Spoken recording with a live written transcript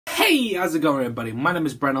Hey, how's it going everybody? My name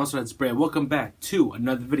is Brian, also that's Brian. Welcome back to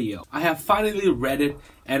another video. I have finally read it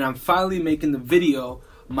and I'm finally making the video,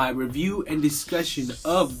 my review and discussion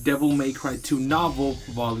of Devil May Cry 2 novel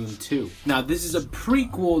Volume 2. Now this is a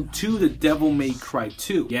prequel to the Devil May Cry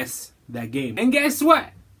 2. Yes, that game. And guess what?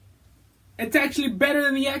 It's actually better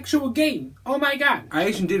than the actual game. Oh my god. I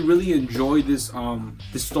actually did really enjoy this the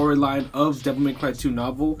storyline of Devil May Cry 2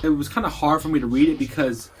 novel. It was kind of hard for me to read it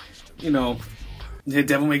because, you know,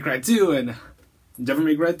 Devil May Cry 2 and Devil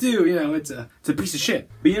May Cry 2, you know, it's a piece of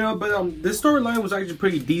shit. But the storyline was actually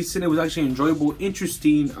pretty decent. It was actually enjoyable,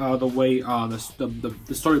 interesting, the way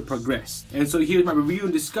the story progressed. And so here's my review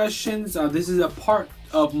and discussions. This is a part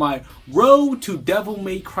of my road to Devil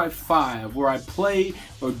May Cry 5, where I play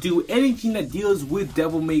or do anything that deals with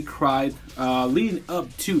Devil May Cry leading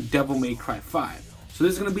up to Devil May Cry 5. So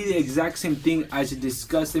this is going to be the exact same thing as I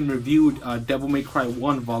discussed and reviewed Devil May Cry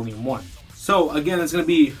 1 Volume 1. So again, it's gonna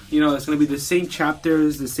be, it's gonna be the same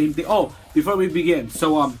chapters, the same thing. Oh, before we begin,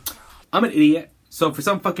 so I'm an idiot. So for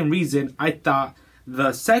some fucking reason, I thought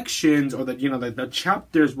the sections or the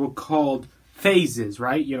chapters were called phases,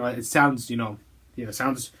 right? It sounds,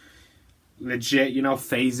 sounds legit,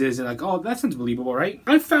 phases, and like, oh, that sounds believable, right?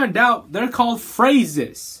 I found out they're called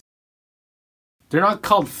phrases. They're not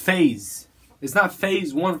called phase. It's not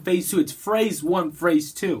phase 1, phase 2. It's phrase 1,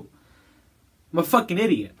 phrase 2. I'm a fucking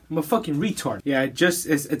idiot. I'm a fucking retard. Yeah,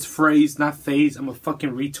 it's phrase, not phase. I'm a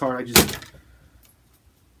fucking retard.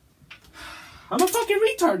 I'm a fucking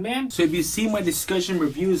retard, man. So if you see my discussion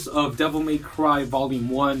reviews of Devil May Cry Volume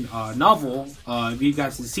 1 novel, if you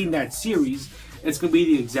guys have seen that series, it's going to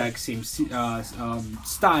be the exact same style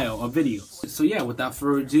of videos. So yeah, without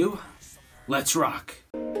further ado, let's rock.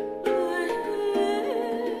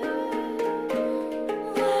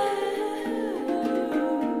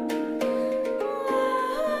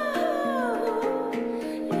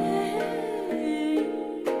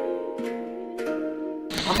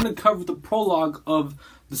 I'm going to cover the prologue of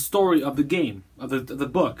the story of the game, of the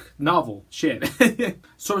book, novel, shit.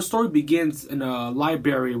 So our story begins in a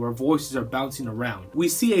library where voices are bouncing around. We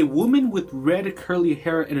see a woman with red curly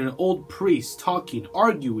hair and an old priest talking,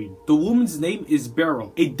 arguing. The woman's name is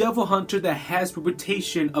Beryl, a devil hunter that has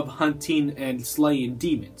reputation of hunting and slaying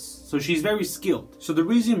demons. So she's very skilled. So the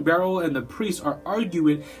reason Beryl and the priest are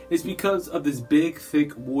arguing is because of this big,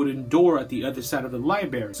 thick wooden door at the other side of the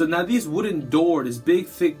library. So now this big,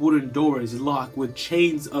 thick wooden door is locked with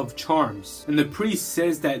chains of charms. And the priest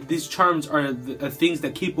says that these charms are the things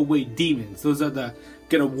that keep away demons. Those are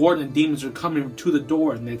gonna warn that demons are coming to the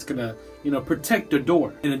door, and it's gonna, protect the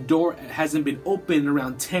door. And the door hasn't been open in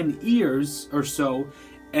around 10 years or so,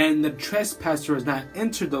 and the trespasser has not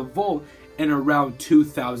entered the vault in around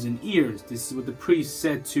 2,000 years. This is what the priest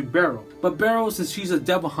said to Beryl. But Beryl, since she's a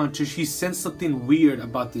devil hunter, she sensed something weird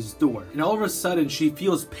about this door. And all of a sudden, she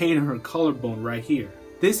feels pain in her collarbone right here.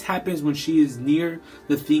 This happens when she is near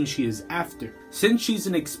the thing she is after. Since she's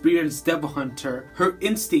an experienced devil hunter, her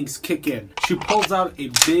instincts kick in. She pulls out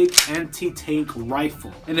a big anti-tank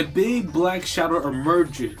rifle, and a big black shadow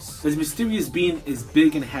emerges. This mysterious being is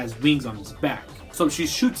big and has wings on its back. So she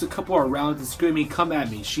shoots a couple of rounds and screaming, "Come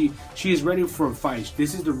at me." She is ready for a fight.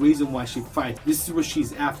 This is the reason why she fights. This is what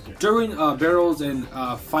she's after. During Beryl's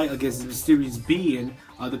fight against the mysterious being,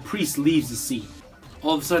 the priest leaves the scene.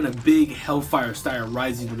 All of a sudden, a big hellfire started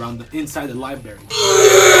rising around inside the library.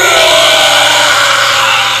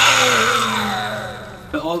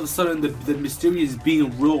 But all of a sudden, the mysterious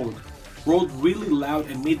being rolled really loud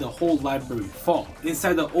and made the whole library fall.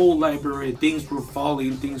 Inside the old library, things were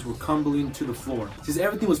falling, things were crumbling to the floor. Since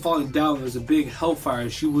everything was falling down, there was a big hellfire.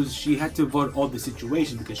 She had to avoid all the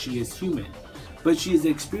situation because she is human. But she is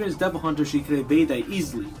an experienced devil hunter. She could evade that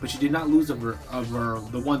easily, but she did not lose the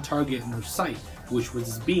one target in her sight, which was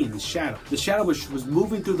this being, the shadow. The shadow was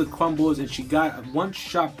moving through the crumbles, and she got one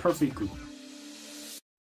shot perfectly.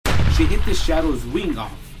 She hit the shadow's wing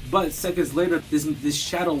off, but seconds later, this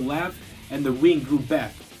shadow laughed and the wing grew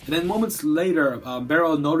back. And then moments later,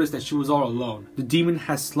 Beryl noticed that she was all alone. The demon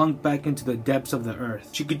has slunk back into the depths of the earth.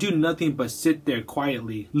 She could do nothing but sit there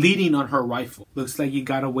quietly, leaning on her rifle. "Looks like you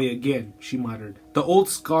got away again," she muttered. The old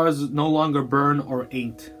scars no longer burn or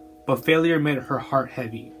ain't, but failure made her heart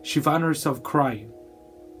heavy. She found herself crying,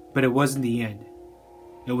 but it wasn't the end.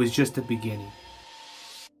 It was just the beginning.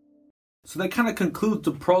 So that kind of concludes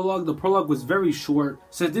the prologue. The prologue was very short.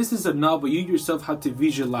 Since this is a novel, you yourself have to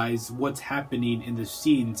visualize what's happening in the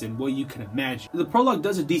scenes and what you can imagine. The prologue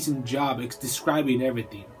does a decent job describing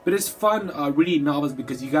everything. But it's fun reading novels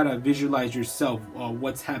because you gotta visualize yourself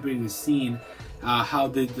what's happening in the scene, how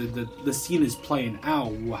the scene is playing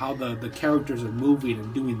out, how the characters are moving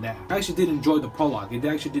and doing that. I actually did enjoy the prologue. It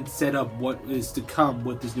actually did set up what is to come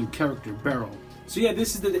with this new character, Beryl. So yeah,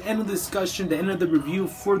 this is the end of the discussion, the end of the review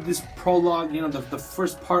for this prologue, you know, the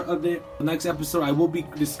first part of it. The next episode, I will be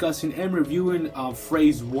discussing and reviewing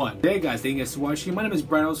Phase 1. Hey guys, thank you guys for watching. My name is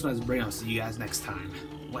Brian, also known as Brian. I'll see you guys next time.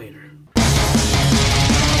 Later.